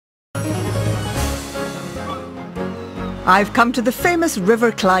I've come to the famous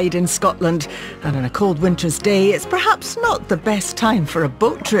River Clyde in Scotland, and on a cold winter's day it's perhaps not the best time for a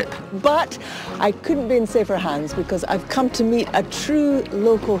boat trip. But I couldn't be in safer hands because I've come to meet a true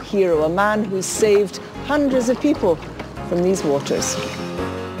local hero, a man who's saved hundreds of people from these waters.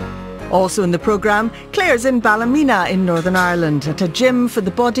 Also in the programme, Claire's in Ballymena in Northern Ireland at a gym for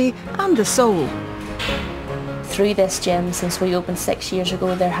the body and the soul. Through this gym, since we opened 6 years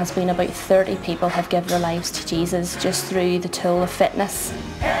ago, there has been about 30 people have given their lives to Jesus just through the tool of fitness.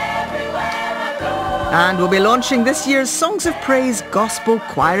 And we'll be launching this year's Songs of Praise Gospel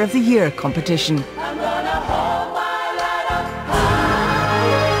Choir of the Year competition.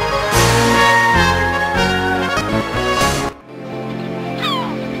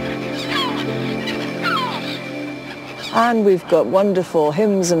 And we've got wonderful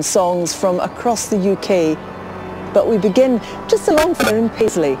hymns and songs from across the UK. But we begin just along there in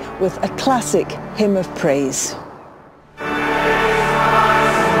Paisley with a classic hymn of praise.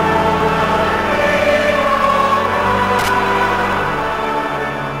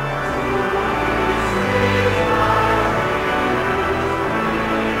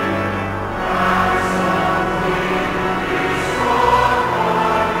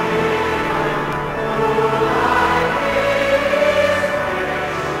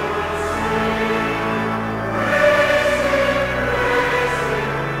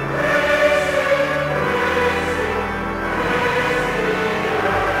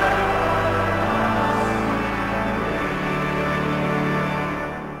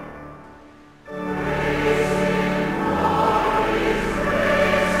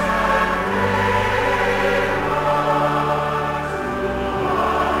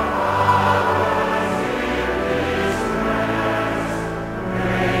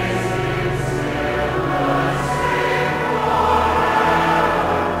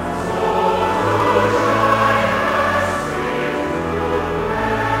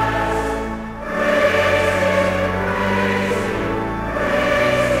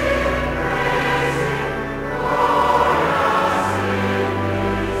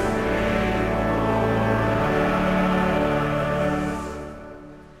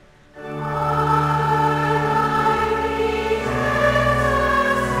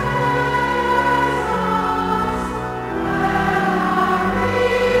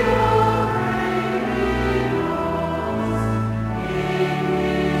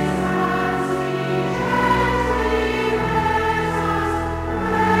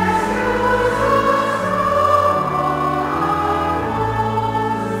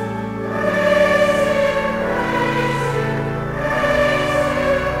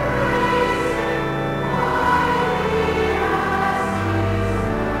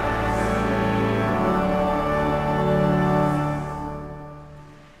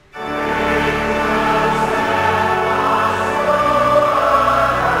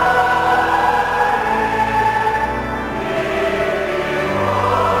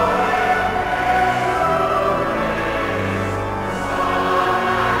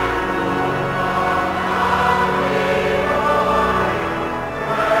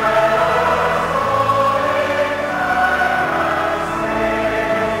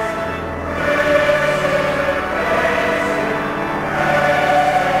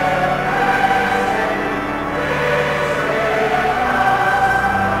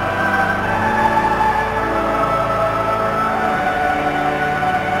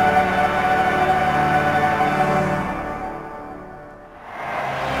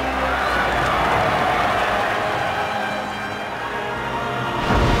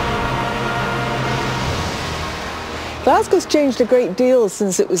 Glasgow's changed a great deal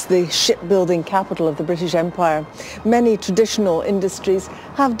since it was the shipbuilding capital of the British Empire. Many traditional industries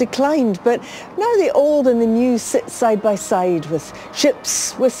have declined, but now the old and the new sit side by side with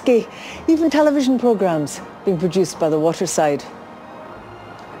ships, whisky, even television programmes being produced by the waterside.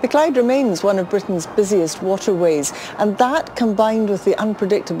 The Clyde remains one of Britain's busiest waterways, and that, combined with the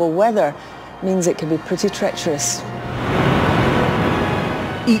unpredictable weather, means it can be pretty treacherous.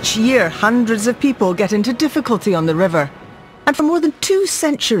 Each year, hundreds of people get into difficulty on the river. And for more than 2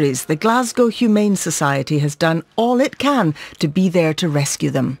 centuries, the Glasgow Humane Society has done all it can to be there to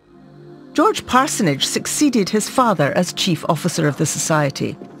rescue them. George Parsonage succeeded his father as chief officer of the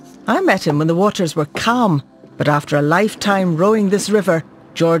society. I met him when the waters were calm, but after a lifetime rowing this river,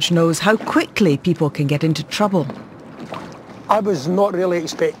 George knows how quickly people can get into trouble. I was not really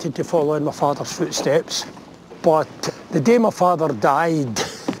expected to follow in my father's footsteps, but the day my father died,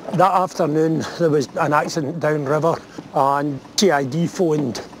 that afternoon there was an accident downriver, and CID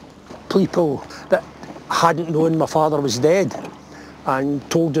phoned people that hadn't known my father was dead and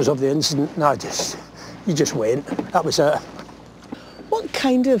told us of the incident, and I just You just went. That was it. What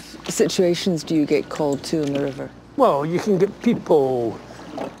kind of situations do you get called to in the river? Well, you can get people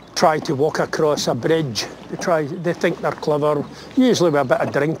try to walk across a bridge. They think they're clever, usually with a bit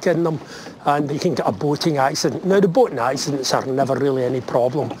of drink in them, and you can get a boating accident. Now, the boating accidents are never really any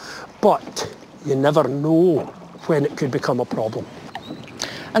problem, but you never know when it could become a problem.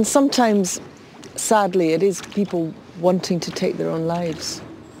 And sometimes, sadly, it is people wanting to take their own lives.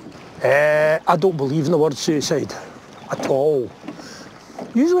 I don't believe in the word suicide at all.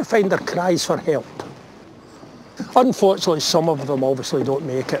 Usually find their cries for help. Unfortunately, some of them obviously don't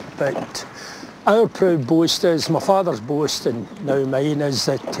make it, but our proud boast is, my father's boast and now mine, is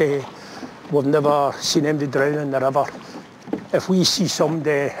that we've never seen anybody drown in the river. If we see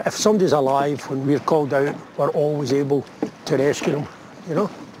somebody, if somebody's alive when we're called out, we're always able to rescue them, you know.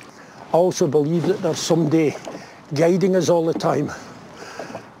 I also believe that there's somebody guiding us all the time,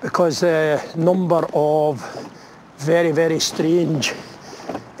 because the number of very, very strange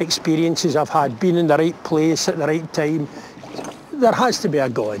experiences I've had, being in the right place at the right time, there has to be a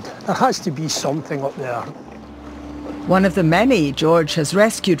God. There has to be something up there. One of the many George has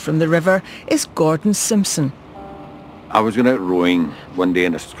rescued from the river is Gordon Simpson. I was going out rowing one day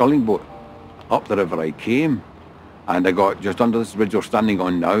in a sculling boat. Up the river I came, and I got just under this bridge we're standing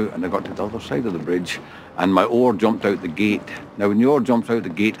on now, and I got to the other side of the bridge, and my oar jumped out the gate. Now, when the oar jumps out the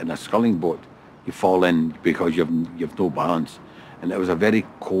gate in a sculling boat, you fall in because you've no balance. And it was a very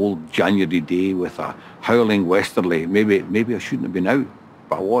cold January day with a howling westerly. Maybe I shouldn't have been out,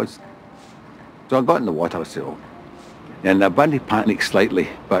 but I was. So I got in the water, I said, oh. And I began to panic slightly,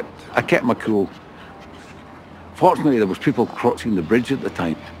 but I kept my cool. Fortunately, there was people crossing the bridge at the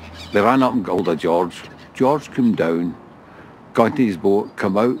time. They ran up and called a George. George came down, got into his boat,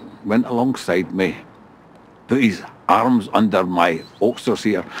 come out, went alongside me, put his arms under my oxers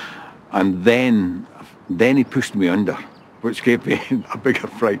here, and then he pushed me under, which gave me a bigger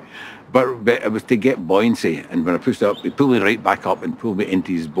fright. But it was to get buoyancy, and when I pushed it up, he pulled me right back up and pulled me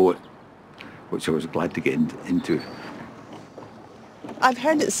into his boat, which I was glad to get into. I've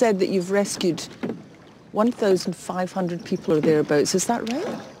heard it said that you've rescued 1,500 people or thereabouts. Is that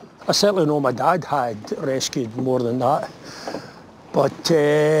right? I certainly know my dad had rescued more than that, but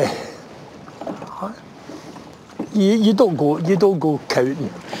you don't go counting.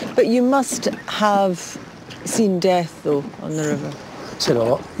 But you must have seen death though on the river.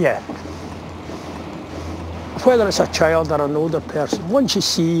 So, yeah. Whether it's a child or an older person, once you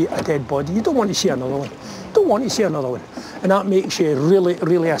see a dead body, you don't want to see another one. Don't want to see another one. And that makes you really,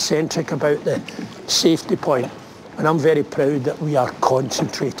 really eccentric about the safety point. And I'm very proud that we are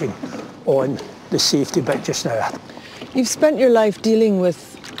concentrating on the safety bit just now. You've spent your life dealing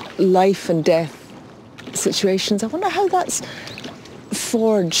with life and death situations. I wonder how that's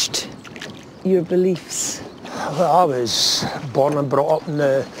forged your beliefs. Well, I was born and brought up in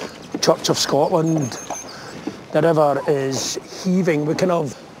the Church of Scotland. The river is heaving. We can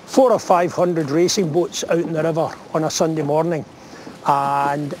have 400 or 500 racing boats out in the river on a Sunday morning,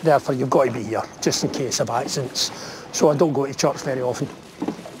 and therefore you've got to be here just in case of accidents. So I don't go to church very often.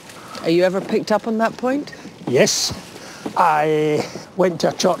 Are you ever picked up on that point? Yes. I went to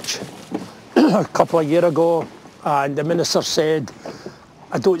a church a couple of years ago, and the minister said,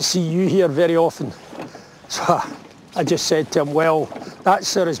 I don't see you here very often. So I just said to him, well, that,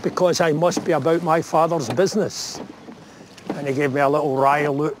 sir, is because I must be about my father's business. And he gave me a little wry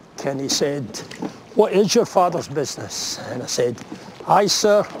look, and he said, what is your father's business? And I said, I,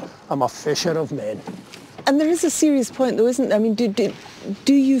 sir, am a fisher of men. And there is a serious point though, isn't there? I mean,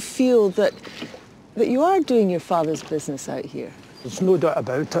 do you feel that you are doing your father's business out here? There's no doubt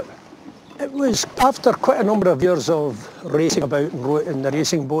about it. It was after quite a number of years of racing about in the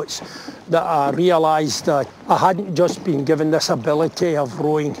racing boats that I realised that I hadn't just been given this ability of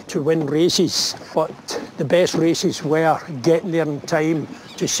rowing to win races, but the best races were getting there in time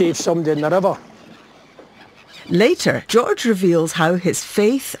to save somebody in the river. Later, George reveals how his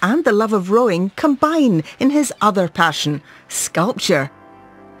faith and the love of rowing combine in his other passion, sculpture.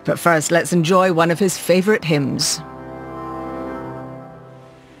 But first, let's enjoy one of his favourite hymns.